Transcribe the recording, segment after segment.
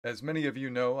As many of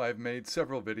you know, I've made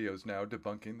several videos now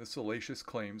debunking the salacious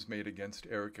claims made against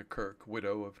Erika Kirk,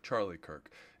 widow of Charlie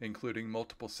Kirk, including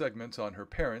multiple segments on her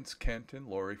parents, Kent and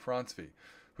Lori Fronsvy,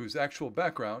 whose actual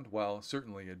background, while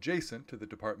certainly adjacent to the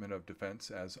Department of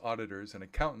Defense as auditors and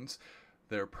accountants,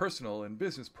 their personal and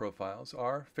business profiles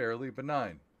are fairly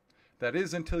benign. That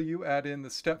is until you add in the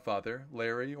stepfather,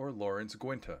 Larry or Lawrence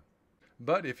Guinta.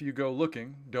 But if you go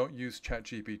looking, don't use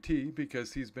ChatGPT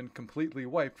because he's been completely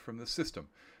wiped from the system,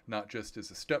 not just as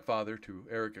a stepfather to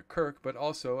Erika Kirk, but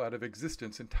also out of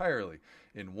existence entirely.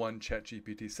 In one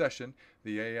ChatGPT session,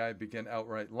 the AI began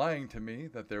outright lying to me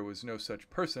that there was no such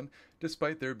person,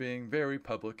 despite there being very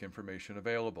public information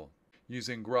available.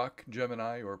 Using Grok,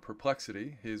 Gemini, or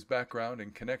Perplexity, his background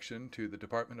and connection to the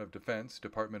Department of Defense,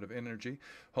 Department of Energy,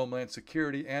 Homeland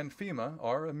Security, and FEMA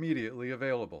are immediately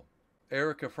available.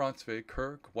 Erika Fronsvy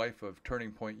Kirk, wife of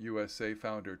Turning Point USA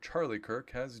founder Charlie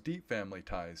Kirk, has deep family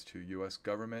ties to U.S.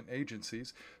 government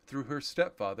agencies through her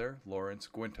stepfather, Lawrence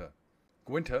Guinta.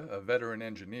 Guinta, a veteran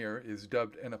engineer, is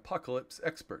dubbed an apocalypse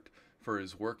expert for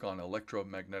his work on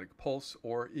electromagnetic pulse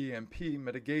or EMP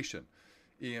mitigation.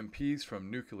 EMPs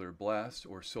from nuclear blasts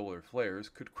or solar flares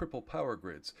could cripple power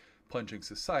grids, plunging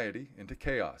society into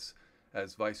chaos.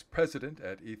 As vice president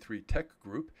at E3TEK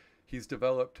Group, he's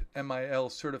developed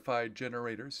MIL-certified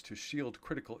generators to shield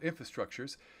critical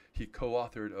infrastructures. He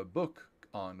co-authored a book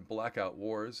on blackout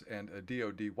wars and a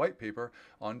DoD white paper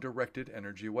on directed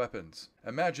energy weapons.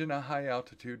 Imagine a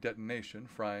high-altitude detonation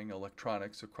frying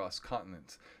electronics across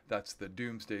continents. That's the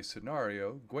doomsday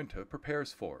scenario Guinta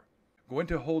prepares for.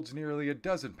 Guinta holds nearly a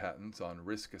dozen patents on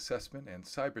risk assessment and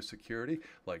cybersecurity,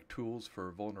 like tools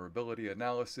for vulnerability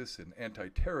analysis and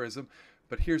anti-terrorism.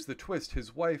 But here's the twist.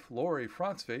 His wife, Lori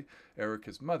Fronsvy,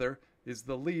 Erika's mother, is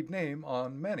the lead name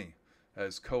on many,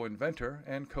 as co-inventor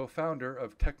and co-founder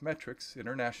of Techmetrics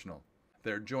International.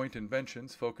 Their joint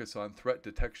inventions focus on threat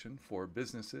detection for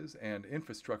businesses and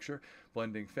infrastructure,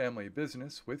 blending family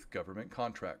business with government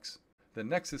contracts. The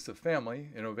nexus of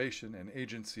family, innovation, and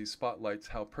agency spotlights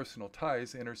how personal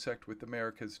ties intersect with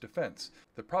America's defense.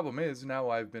 The problem is, now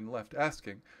I've been left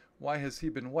asking, why has he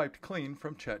been wiped clean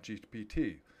from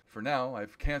ChatGPT? For now,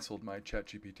 I've canceled my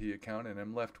ChatGPT account and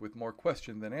am left with more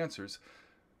questions than answers.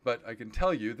 But I can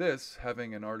tell you this,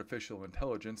 having an artificial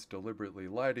intelligence deliberately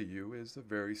lie to you is a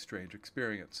very strange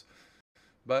experience.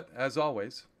 But, as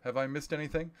always, have I missed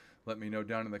anything? Let me know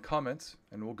down in the comments,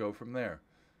 and we'll go from there.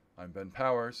 I'm Ben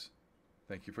Powers.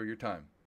 Thank you for your time.